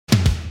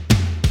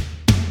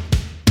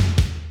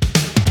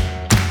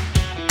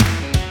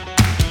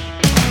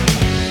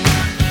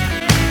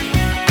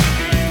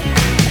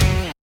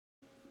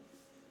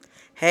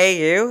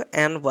Hey, you,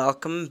 and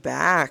welcome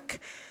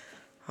back.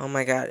 Oh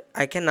my god,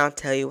 I cannot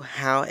tell you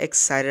how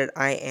excited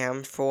I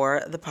am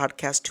for the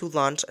podcast to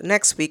launch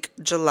next week,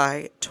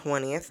 July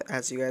 20th,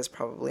 as you guys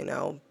probably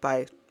know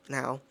by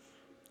now.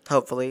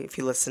 Hopefully, if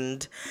you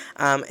listened.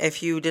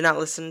 If you did not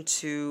listen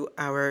to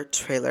our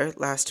trailer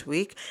last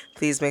week,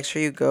 please make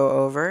sure you go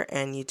over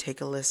and you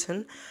take a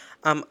listen.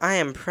 I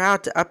am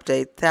proud to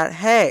update that,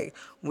 hey,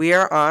 we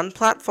are on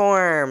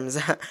platforms.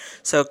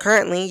 So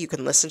currently, you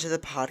can listen to the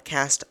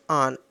podcast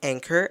on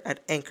Anchor at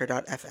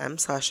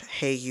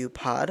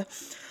anchor.fm/heyyoupod.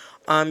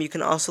 You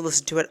can also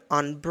listen to it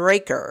on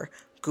Breaker,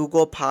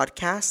 Google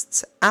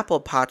Podcasts,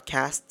 Apple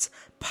Podcasts,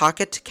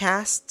 Pocket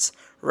Casts,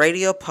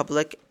 Radio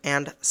Public,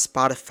 and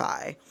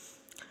Spotify.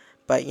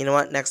 But you know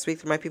what? Next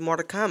week there might be more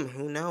to come.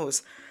 Who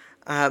knows?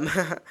 Um,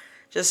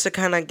 just to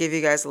kind of give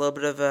you guys a little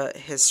bit of a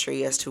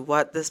history as to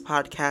what this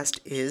podcast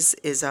is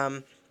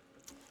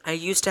I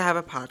used to have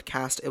a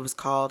podcast. It was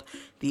called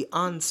the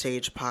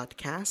Onstage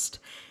Podcast,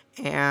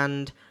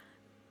 and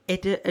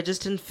it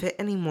just didn't fit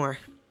anymore.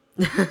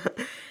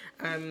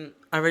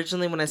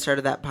 Originally, when I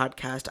started that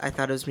podcast, I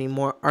thought it was me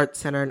more art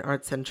center and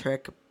art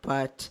centric,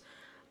 but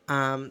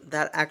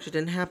that actually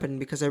didn't happen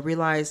because I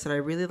realized that I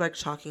really liked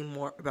talking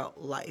more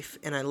about life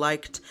and I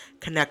liked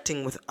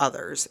connecting with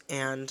others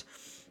and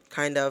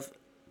kind of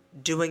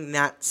doing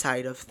that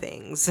side of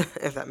things,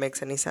 if that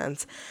makes any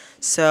sense.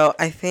 So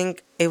I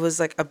think it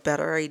was like a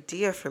better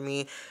idea for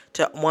me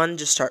to, one,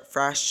 just start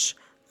fresh.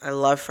 I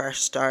love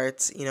fresh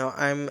starts. You know,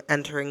 I'm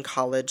entering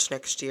college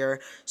next year,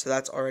 so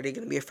that's already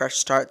going to be a fresh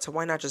start. So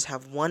why not just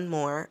have one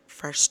more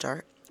fresh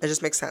start? It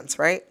just makes sense,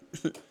 right?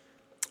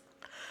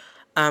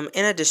 In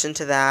addition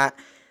to that,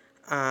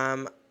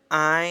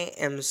 I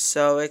am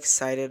so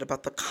excited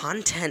about the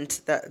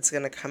content that's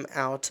going to come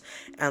out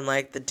and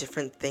like the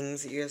different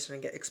things that you guys are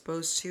going to get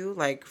exposed to.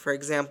 Like, for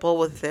example,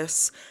 with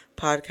this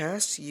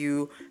podcast,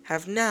 you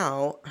have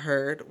now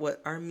heard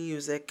what our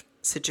music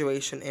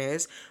situation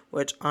is,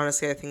 which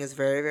honestly I think is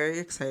very, very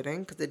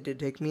exciting because it did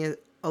take me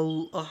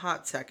a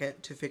hot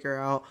second to figure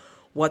out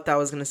what that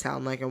was going to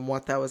sound like and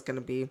what that was going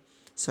to be.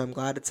 So I'm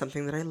glad it's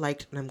something that I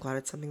liked and I'm glad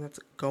it's something that's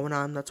going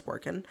on, that's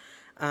working.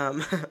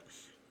 Um,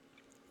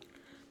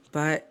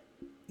 but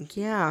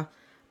yeah,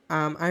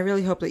 I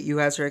really hope that you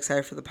guys are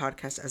excited for the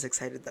podcast as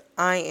excited that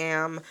I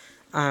am.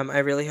 I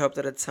really hope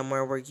that it's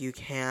somewhere where you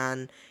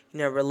can,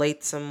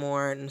 relate some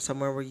more and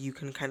somewhere where you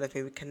can kind of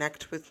maybe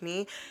connect with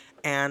me.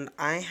 And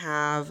I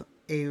have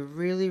a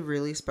really,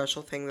 really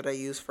special thing that I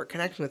use for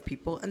connecting with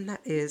people, and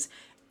that is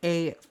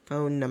a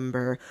phone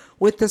number.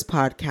 With this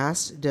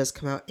podcast, it does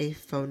come out a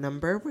phone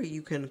number where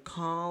you can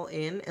call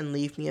in and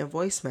leave me a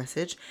voice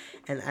message,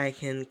 and I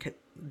can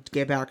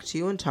get back to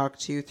you and talk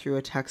to you through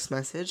a text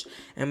message,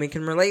 and we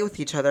can relate with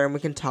each other and we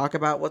can talk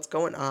about what's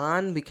going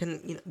on. We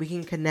can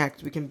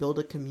connect, we can build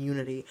a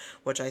community,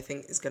 which I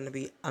think is going to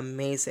be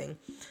amazing.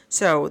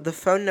 So the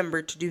phone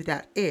number to do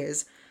that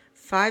is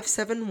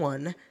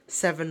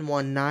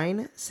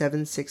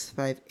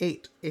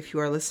 571-719-7658. If you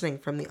are listening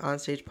from the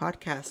Onstage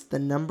podcast, the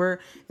number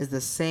is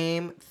the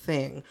same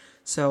thing.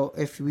 So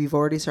if we've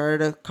already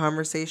started a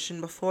conversation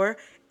before,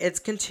 it's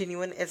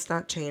continuing, it's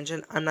not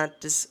changing. I'm not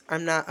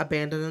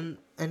abandoning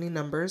any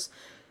numbers.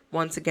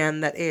 Once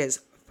again, that is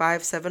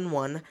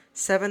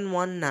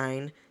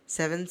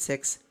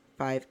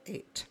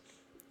 571-719-7658.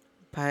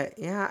 But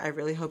yeah, I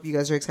really hope you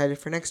guys are excited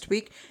for next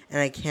week, and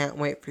I can't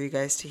wait for you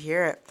guys to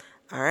hear it.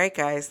 All right,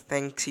 guys.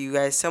 Thanks you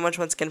guys so much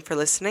once again for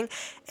listening,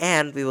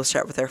 and we will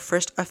start with our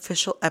first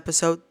official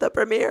episode, the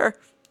premiere,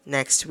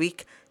 next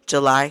week,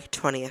 July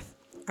 20th.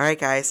 All right,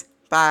 guys.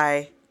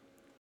 Bye.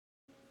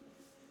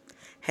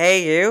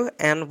 Hey, you,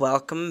 and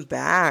welcome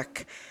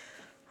back.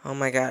 Oh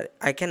my god,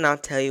 I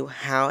cannot tell you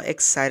how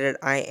excited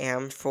I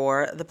am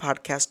for the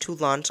podcast to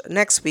launch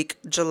next week,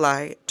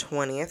 July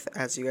 20th,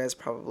 as you guys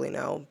probably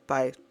know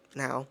by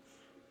now.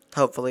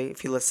 Hopefully,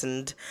 if you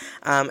listened.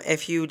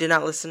 If you did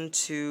not listen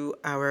to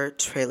our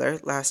trailer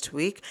last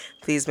week,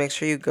 please make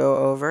sure you go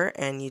over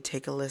and you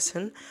take a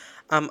listen.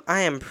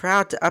 I am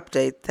proud to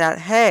update that,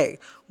 hey,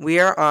 we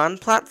are on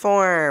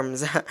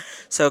platforms.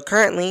 So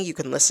currently, you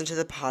can listen to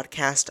the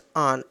podcast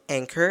on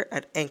Anchor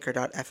at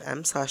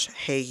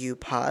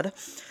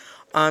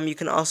anchor.fm/heyyoupod. You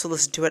can also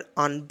listen to it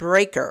on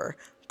Breaker,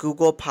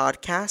 Google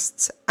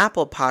Podcasts,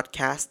 Apple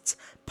Podcasts,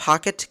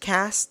 Pocket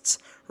Casts,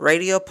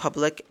 Radio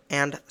Public,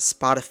 and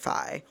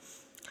Spotify.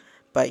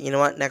 But you know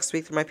what? Next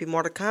week there might be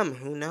more to come.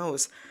 Who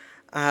knows?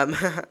 Um,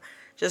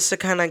 just to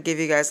kind of give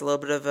you guys a little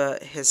bit of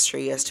a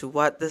history as to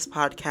what this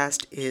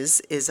podcast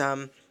is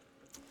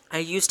I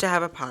used to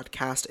have a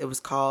podcast. It was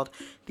called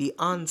the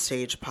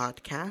Onstage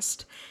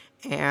Podcast,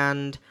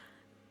 and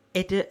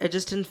it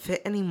just didn't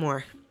fit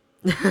anymore.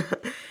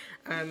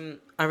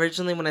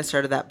 Originally, when I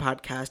started that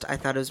podcast, I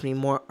thought it was me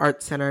more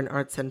art center and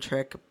art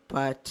centric,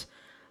 but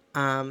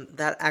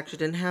that actually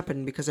didn't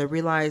happen because I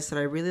realized that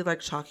I really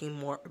liked talking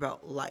more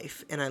about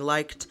life and I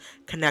liked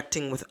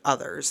connecting with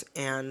others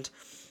and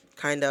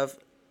kind of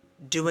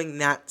doing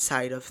that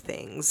side of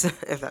things,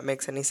 if that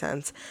makes any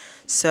sense.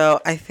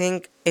 So I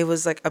think it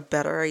was like a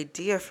better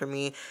idea for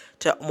me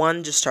to,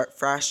 one, just start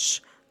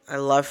fresh. I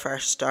love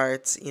fresh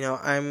starts.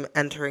 I'm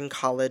entering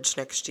college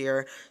next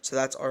year, so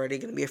that's already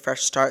going to be a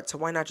fresh start. So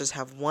why not just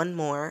have one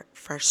more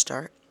fresh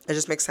start? It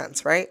just makes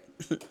sense, right?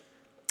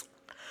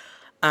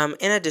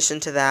 In addition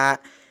to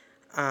that,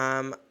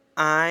 um,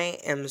 I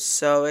am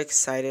so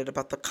excited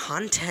about the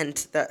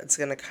content that's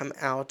going to come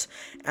out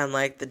and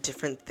like the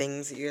different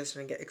things that you guys are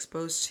going to get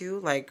exposed to.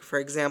 Like, for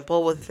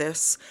example, with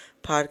this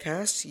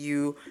podcast,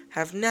 you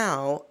have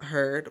now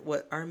heard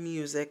what our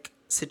music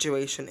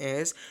situation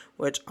is,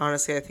 which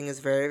honestly I think is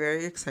very,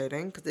 very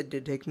exciting because it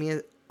did take me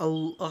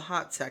a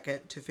hot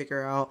second to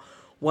figure out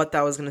what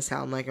that was going to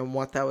sound like and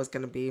what that was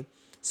going to be.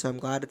 So I'm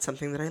glad it's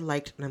something that I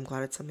liked, and I'm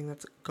glad it's something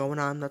that's going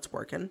on, that's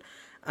working.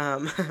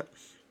 Um,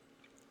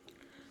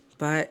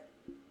 But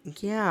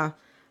yeah,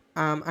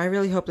 I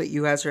really hope that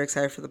you guys are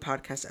excited for the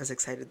podcast as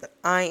excited that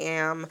I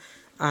am.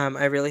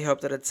 I really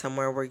hope that it's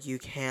somewhere where you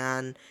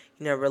can,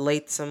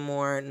 relate some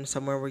more and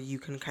somewhere where you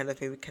can kind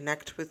of maybe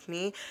connect with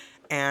me.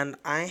 And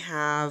I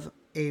have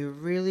a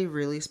really,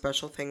 really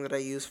special thing that I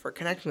use for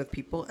connecting with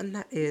people, and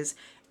that is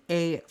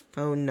a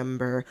phone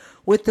number.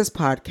 With this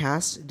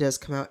podcast, it does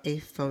come out a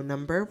phone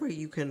number where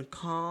you can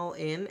call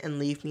in and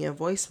leave me a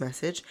voice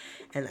message,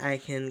 and I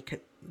can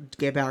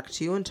get back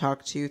to you and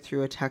talk to you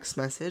through a text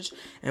message,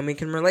 and we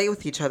can relate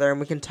with each other,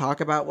 and we can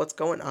talk about what's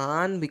going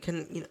on. We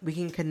can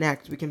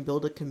connect, we can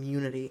build a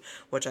community,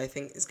 which I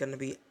think is going to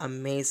be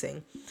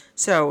amazing.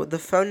 So the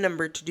phone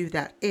number to do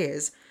that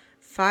is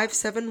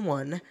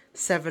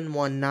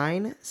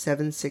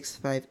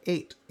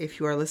 571-719-7658. If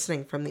you are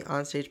listening from the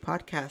Onstage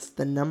podcast,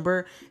 the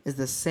number is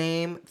the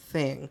same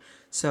thing.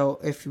 So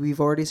if we've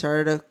already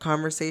started a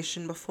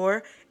conversation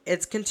before,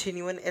 it's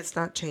continuing, it's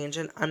not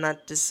changing. I'm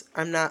not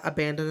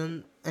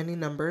abandoning any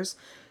numbers.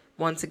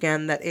 Once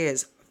again, that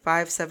is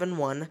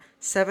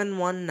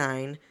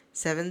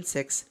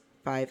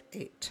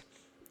 571-719-7658.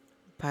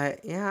 But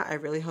yeah, I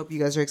really hope you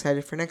guys are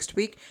excited for next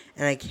week,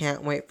 and I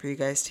can't wait for you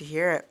guys to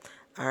hear it.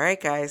 All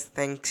right, guys.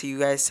 Thanks you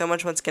guys so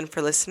much once again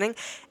for listening,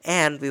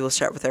 and we will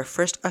start with our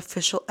first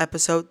official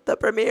episode, the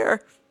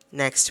premiere,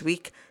 next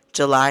week,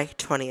 July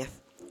 20th.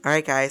 All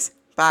right, guys.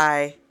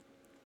 Bye.